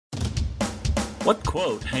What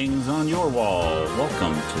quote hangs on your wall?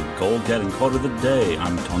 Welcome to Goal Getting Quote of the Day.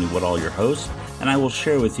 I'm Tony Woodall, your host, and I will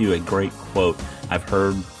share with you a great quote I've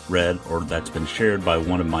heard, read, or that's been shared by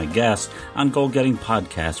one of my guests on Goal Getting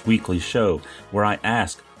Podcast weekly show, where I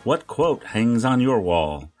ask, what quote hangs on your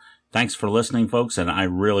wall? Thanks for listening, folks, and I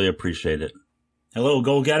really appreciate it. Hello,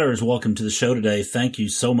 Goal Getters. Welcome to the show today. Thank you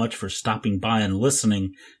so much for stopping by and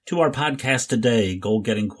listening to our podcast today, Goal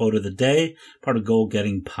Getting Quote of the Day, part of Goal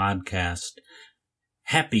Getting Podcast.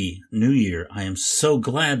 Happy New Year. I am so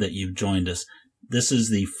glad that you've joined us. This is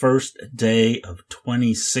the first day of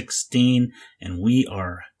 2016, and we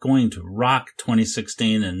are going to rock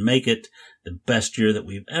 2016 and make it the best year that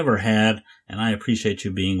we've ever had, and I appreciate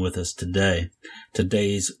you being with us today.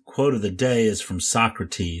 Today's quote of the day is from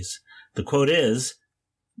Socrates. The quote is,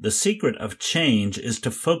 "The secret of change is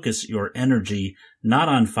to focus your energy not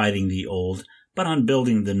on fighting the old, but on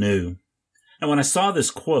building the new." And when I saw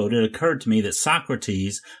this quote, it occurred to me that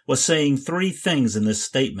Socrates was saying three things in this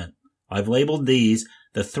statement. I've labeled these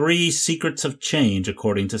the three secrets of change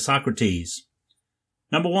according to Socrates.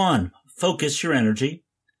 Number one, focus your energy.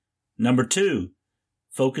 Number two,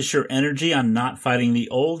 focus your energy on not fighting the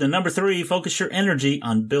old. And number three, focus your energy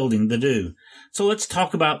on building the new. So let's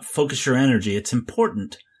talk about focus your energy. It's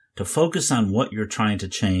important to focus on what you're trying to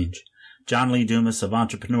change. Lee Dumas of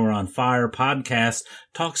Entrepreneur on Fire podcast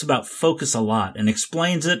talks about focus a lot and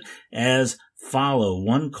explains it as follow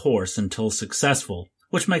one course until successful,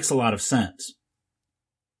 which makes a lot of sense.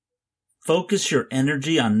 Focus your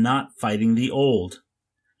energy on not fighting the old.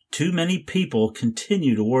 Too many people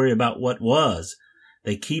continue to worry about what was.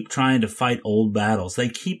 They keep trying to fight old battles. They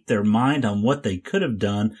keep their mind on what they could have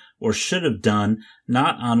done or should have done,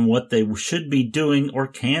 not on what they should be doing or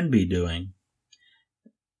can be doing.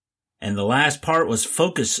 And the last part was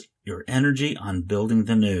focus your energy on building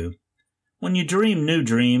the new. When you dream new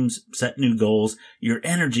dreams, set new goals, your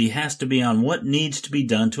energy has to be on what needs to be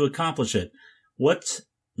done to accomplish it. What's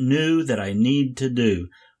new that I need to do?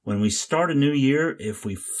 When we start a new year, if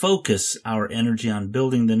we focus our energy on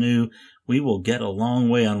building the new, we will get a long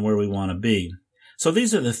way on where we want to be. So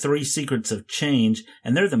these are the three secrets of change,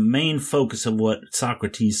 and they're the main focus of what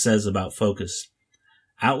Socrates says about focus.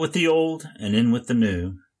 Out with the old and in with the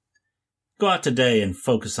new. Go out today and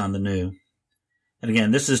focus on the new. And again,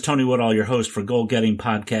 this is Tony Woodall, your host for Goal Getting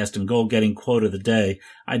Podcast and Goal Getting Quote of the Day.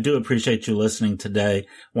 I do appreciate you listening today.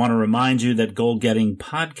 Want to remind you that Goal Getting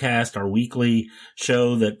Podcast, our weekly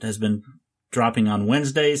show that has been dropping on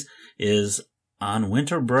Wednesdays, is on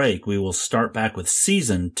winter break. We will start back with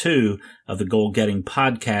season 2 of the Goal Getting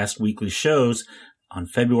Podcast weekly shows on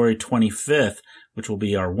February 25th, which will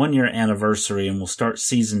be our 1-year anniversary, and we'll start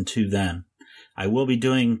season 2 then. I will be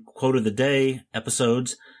doing Quote of the Day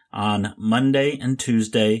episodes on Monday and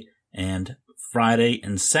Tuesday and Friday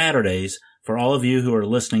and Saturdays for all of you who are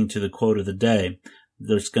listening to the Quote of the Day.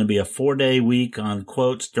 There's going to be a 4-day week on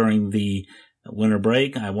quotes during the winter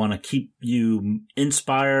break. I want to keep you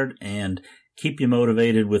inspired and keep you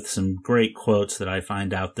motivated with some great quotes that I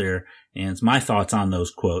find out there and my thoughts on those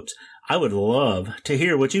quotes. I would love to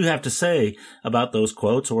hear what you have to say about those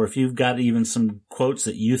quotes, or if you've got even some quotes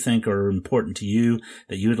that you think are important to you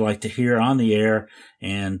that you would like to hear on the air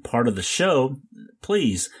and part of the show,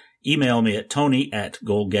 please email me at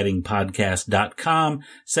tony@goalgettingpodcast.com.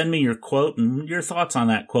 Send me your quote and your thoughts on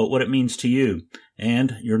that quote, what it means to you,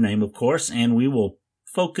 and your name, of course, and we will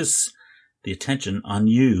focus the attention on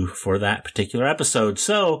you for that particular episode.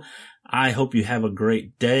 So I hope you have a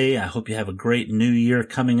great day. I hope you have a great new year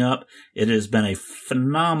coming up. It has been a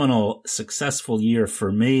phenomenal, successful year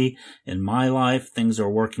for me in my life. Things are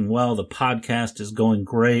working well. The podcast is going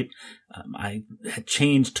great. I had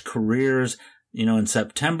changed careers, in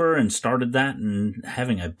September and started that and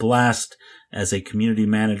having a blast as a community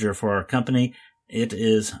manager for our company. It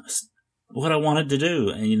is what I wanted to do.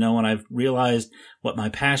 And, when I've realized what my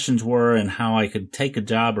passions were and how I could take a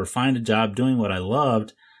job or find a job doing what I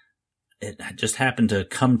loved, it just happened to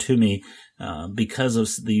come to me because of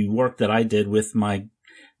the work that I did with my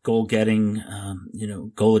goal-getting,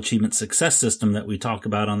 goal achievement success system that we talk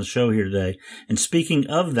about on the show here today. And speaking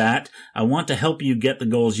of that, I want to help you get the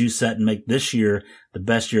goals you set and make this year the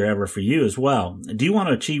best year ever for you as well. Do you want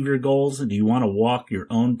to achieve your goals? Do you want to walk your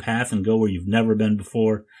own path and go where you've never been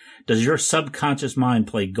before? Does your subconscious mind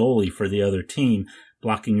play goalie for the other team,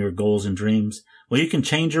 blocking your goals and dreams? Well, you can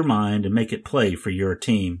change your mind and make it play for your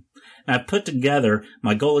team. And I've put together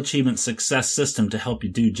my goal achievement success system to help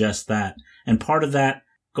you do just that. And part of that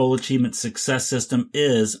goal achievement success system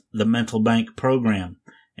is the Mental Bank program.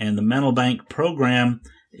 And the Mental Bank program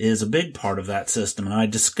is a big part of that system. And I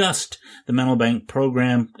discussed the mental bank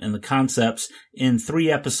program and the concepts in 3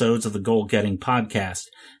 episodes of the Goal Getting podcast.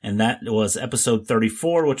 And that was episode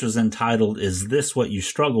 34, which was entitled, Is This What You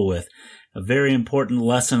Struggle With? A very important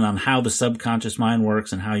lesson on how the subconscious mind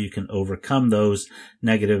works and how you can overcome those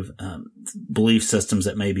negative belief systems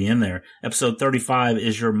that may be in there. Episode 35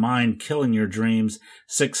 is Your Mind Killing Your Dreams?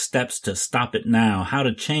 6 Steps to Stop It Now. How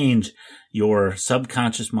to change your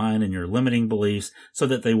subconscious mind and your limiting beliefs so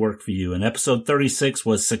that they work for you. And episode 36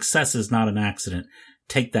 was Success is Not an Accident.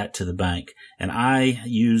 Take that to the bank. And I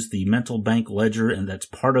use the mental bank ledger, and that's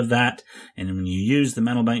part of that. And when you use the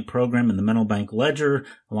mental bank program and the mental bank ledger,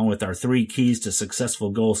 along with our 3 keys to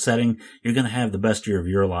successful goal setting, you're going to have the best year of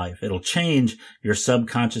your life. It'll change your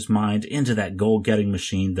subconscious mind into that goal-getting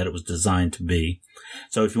machine that it was designed to be.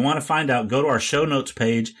 So if you want to find out, go to our show notes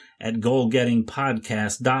page at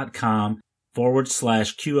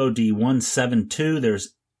goalgettingpodcast.com/QOD-172.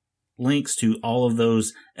 There's links to all of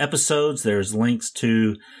those episodes. There's links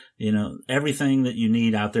to, everything that you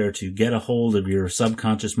need out there to get a hold of your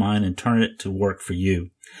subconscious mind and turn it to work for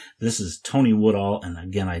you. This is Tony Woodall. And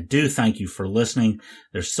again, I do thank you for listening.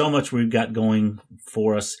 There's so much we've got going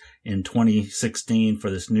for us in 2016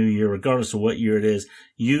 for this new year. Regardless of what year it is,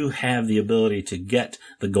 you have the ability to get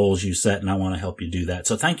the goals you set, and I want to help you do that.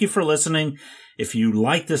 So thank you for listening. If you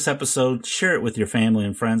like this episode, share it with your family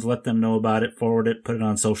and friends. Let them know about it. Forward it. Put it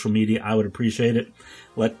on social media. I would appreciate it.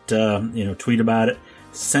 Tweet about it.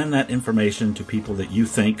 Send that information to people that you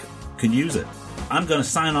think could use it. I'm going to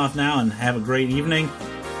sign off now and have a great evening.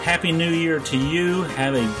 Happy New Year to you.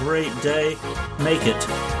 Have a great day. Make it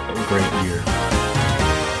a great year.